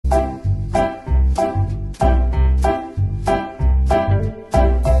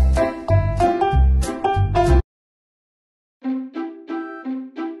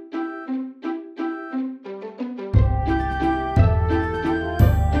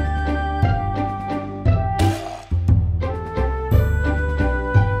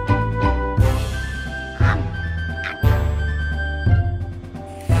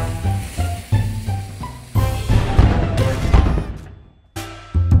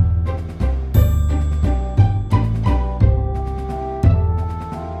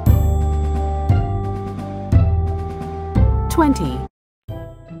20.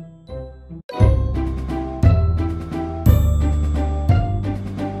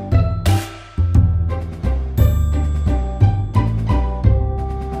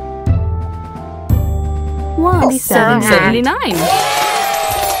 79.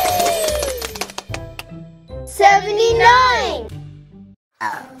 79.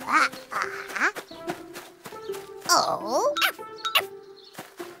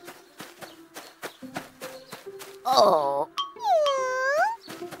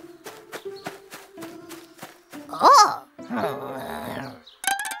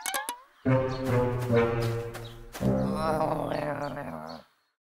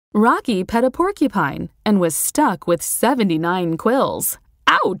 Rocky pet a porcupine and was stuck with 79 quills.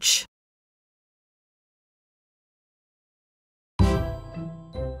 Ouch!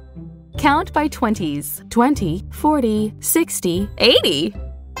 Count by 20s. 20, 40, 60, 80.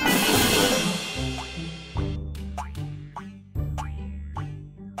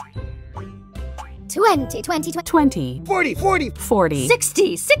 20, 20, 40,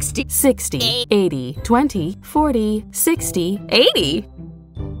 60, 60, 80, 20, 40, 60, 80.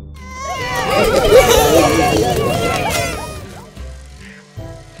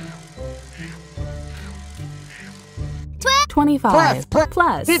 25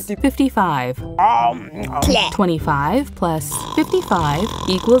 plus 55. 25 plus 55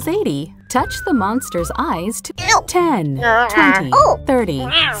 equals 80. Touch the monster's eyes to 10, 20, 30,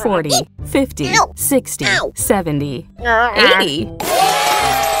 40, 50, 60, 70, 80.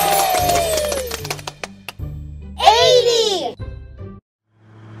 80.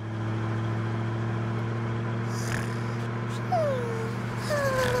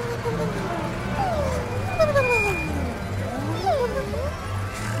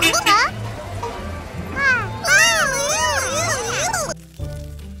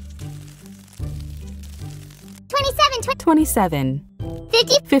 Twenty-seven,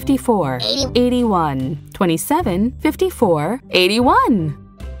 50, 54, 81, 27, 54, 81.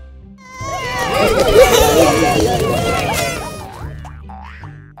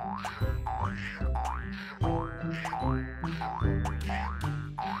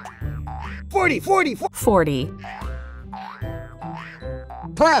 40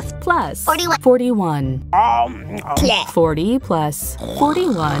 plus 41. 40 plus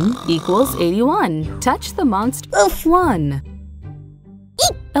 41 equals 81. Touch the monster. 1.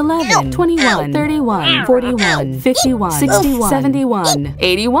 11, 21, 31, 41, 51, 61, 71,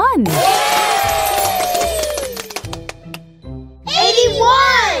 81.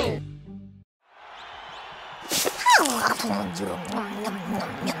 81.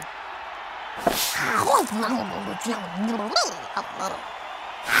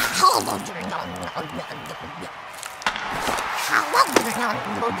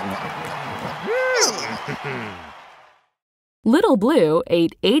 Little Blue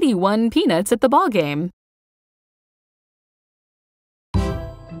ate 81 peanuts at the ballgame.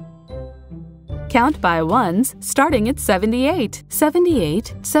 Count by ones starting at 78,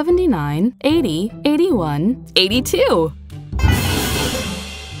 78, 79, 80, 81, 82.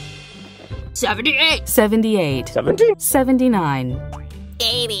 78. 78, 17, 79,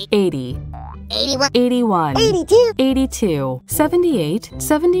 80. 80, 81. 81, 82. 82, 78,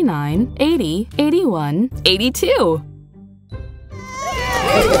 79, 80, 81, 82.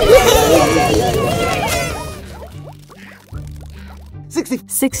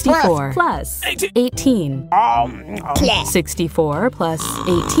 64 plus 18. 64 plus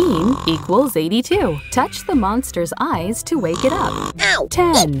 18 equals 82. Touch the monster's eyes to wake it up.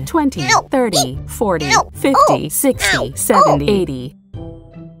 10, 20, 30, 40, 50, 60, 70, 80,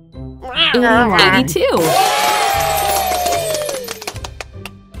 81, 82.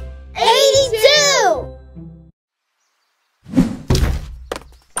 82.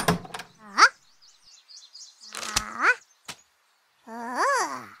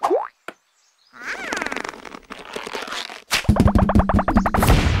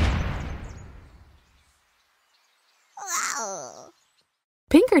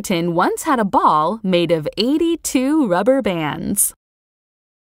 Pinkerton once had a ball made of 82 rubber bands.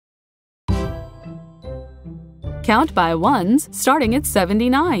 Count by ones starting at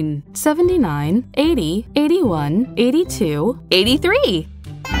 79, 79, 80, 81, 82, 83.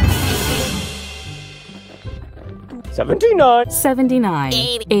 79, 79,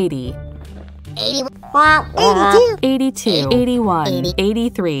 80, 81. 82, 81,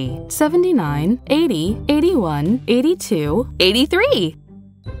 83, 79, 80, 81, 82, 83.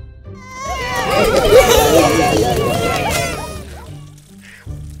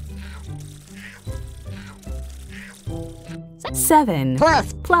 7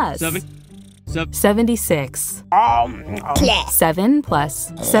 plus 7, 76. 7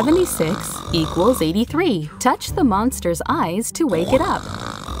 plus 76 equals 83. Touch the monster's eyes to wake it up.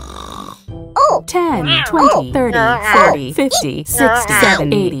 10, 20, 30, 40, 50, 60,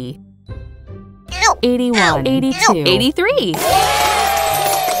 70, 80. 81, 82, 83.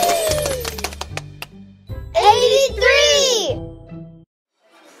 83!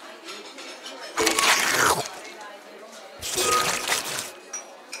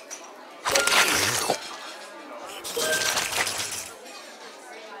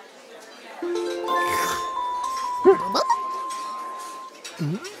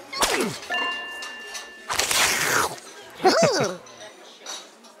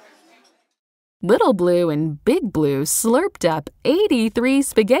 Little Blue and Big Blue slurped up 83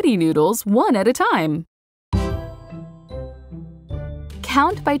 spaghetti noodles one at a time.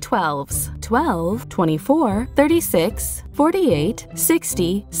 Count by 12s. 12, 24, 36, 48,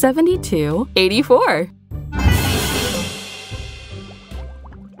 60, 72, 84.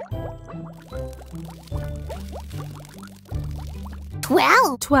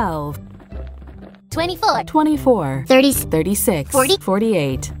 12, 24, 24, 30, 36, 40,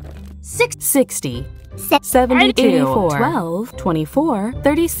 48, 60, 72, 72, 12, 24,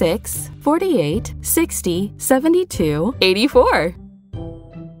 36, 48, 60, 72, 84.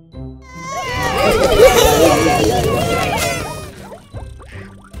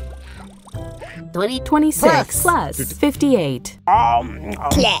 26 plus 58.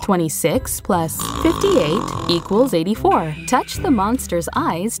 26 plus 58 equals 84. Touch the monster's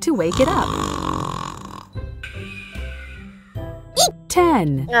eyes to wake it up.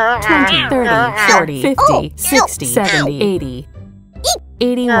 10, 20, 30, 40, 50, 60, 70, 80,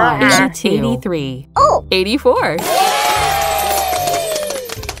 81, 82, 83, 84.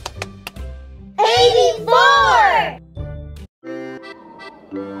 84!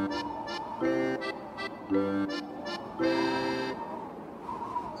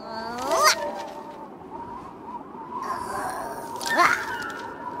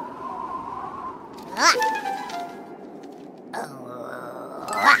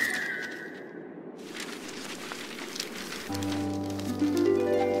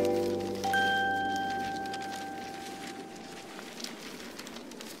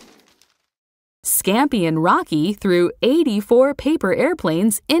 Scampy and Rocky threw 84 paper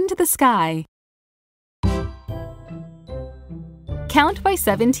airplanes into the sky. Count by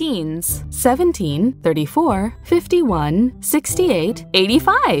 17s. 17, 34, 51, 68,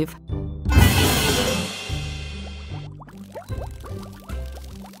 85.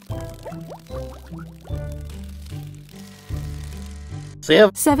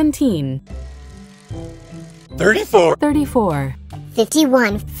 17, 34, 34,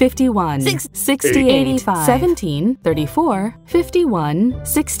 51, 51, 60, 85, 17, 34, 51,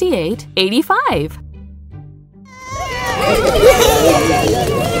 68, 85.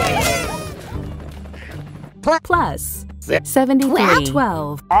 Plus 73,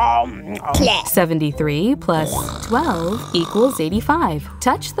 12. 73 plus 12 equals 85.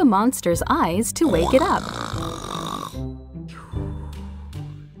 Touch the monster's eyes to wake it up.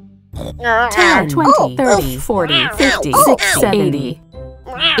 10, 20, 30, 40, 50, 60, 70,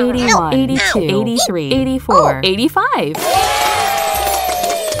 81, 82, 83, 84, 85.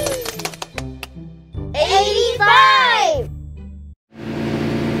 85!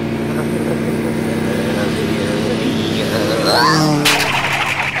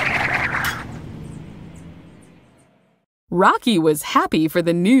 Rocky was happy for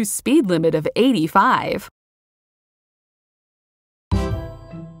the new speed limit of 85.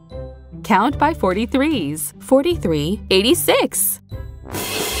 Count by 43s. 43, 86.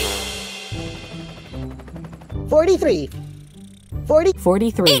 43, 40,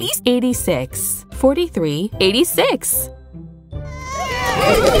 43, 86. 43, 86.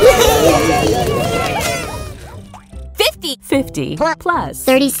 50, 50 plus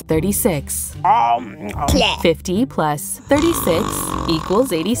 30, 36. 50 plus 36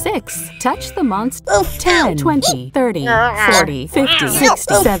 equals 86. Touch the monster. 10, 20, 30, 40, 50,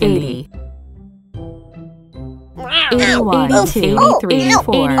 60, 70, 81, 82, 83,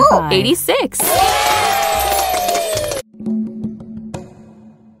 84, 86.